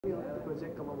How did the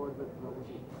project come about with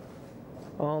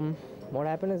Ram? What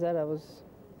happened is that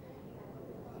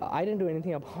I didn't do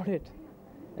anything about it,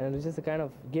 and it was just a kind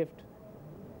of gift,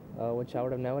 which I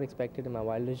would have never expected in my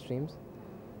wildest dreams.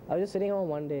 I was just sitting home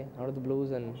one day out of the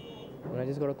blues, and I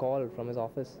just got a call from his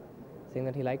office saying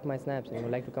that he liked my snaps and he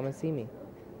would like to come and see me.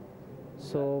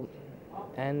 So,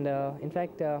 and in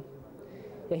fact, yeah,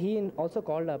 he also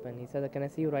called up and he said, "Can I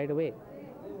see you right away?"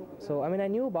 So, I mean, I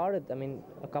knew about it, I mean,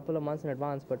 a couple of months in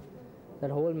advance, but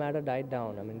that whole matter died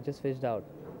down. I mean, it just fizzed out.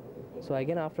 So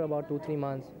again, after about 2-3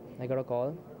 months, I got a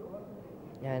call,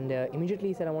 and immediately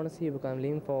he said, "I want to see you because I'm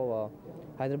leaving for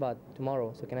Hyderabad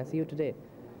tomorrow. So can I see you today?"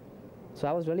 So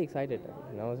I was really excited.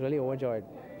 I was really overjoyed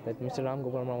that Mr. Ram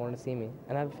Gopal Varma wanted to see me,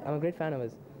 and I'm a great fan of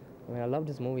his. I mean, I loved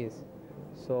his movies.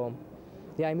 So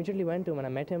yeah, I immediately went to him and I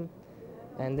met him,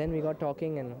 and then we got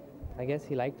talking, and I guess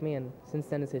he liked me, and since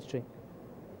then it's history.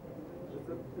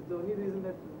 Is the only reason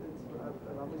that it's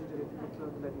Ramaji directed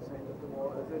film that you signed up for,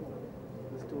 or is it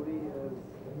the story is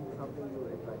something you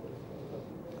like?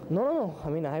 No. I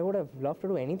mean, I would have loved to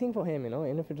do anything for him,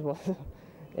 even if it was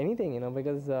anything,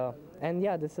 because and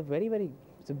yeah, this is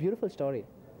it's a beautiful story,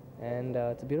 and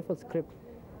it's a beautiful script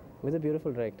with a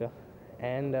beautiful director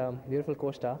and beautiful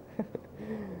co-star.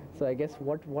 So I guess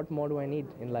what more do I need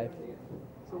in life?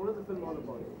 So what is the film all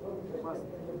about? Must.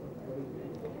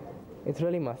 It's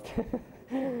really must.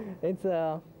 It's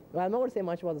well, I'm not going to say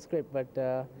much about the script, but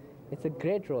it's a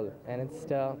great role, and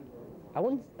it's I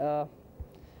wouldn't well,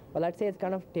 I'd say it's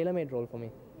kind of tailor-made role for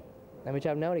me, and which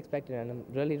I've never expected, and I'm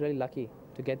really lucky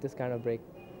to get this kind of break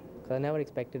because I never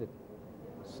expected it.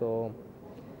 So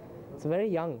it's very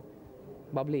young,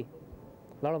 bubbly,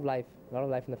 a lot of life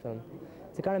in the film.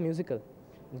 It's a kind of musical,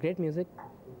 great music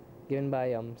given by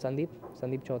Sandeep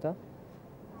Chauta,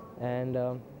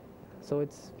 and so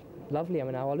it's lovely. I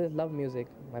mean, I've always loved music.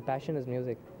 My passion is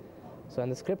music. So, and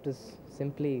the script is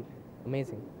simply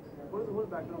amazing. What is the whole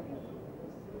background?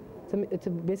 It's a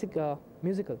basic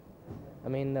musical. I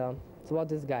mean, it's about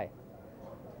this guy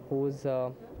who's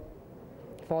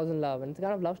falls in love, and it's a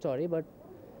kind of love story, but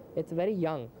it's very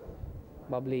young,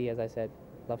 bubbly, as I said,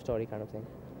 love story kind of thing.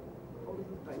 How does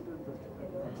this title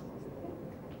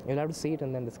justify? You'll have to see it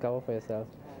and then discover for yourself.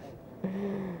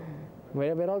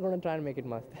 We're all going to try and make it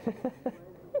must. Have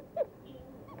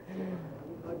you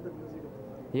heard the music?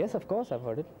 Yes, of course, I've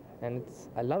heard it, and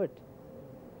I love it.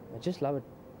 I just love it.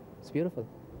 It's beautiful,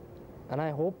 and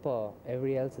I hope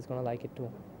everybody else is going to like it too.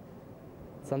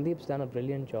 Sandeep's done a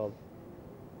brilliant job.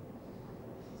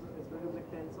 So it's going to be like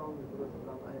 10 songs because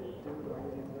Ramaji is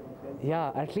 10.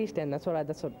 Yeah, at least 10. That's what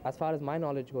as far as my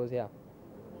knowledge goes. Yeah.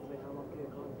 It's like Hum Aapke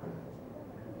Kaun.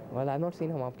 Well, I've not seen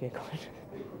Hum Aapke Kaun.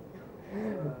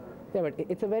 Yeah, but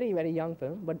it's a very young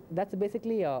film. But that's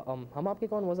basically Hum Aapke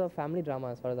Kaun was a family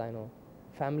drama as far as I know,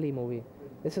 family movie.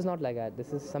 This is not like that.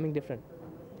 This is something different.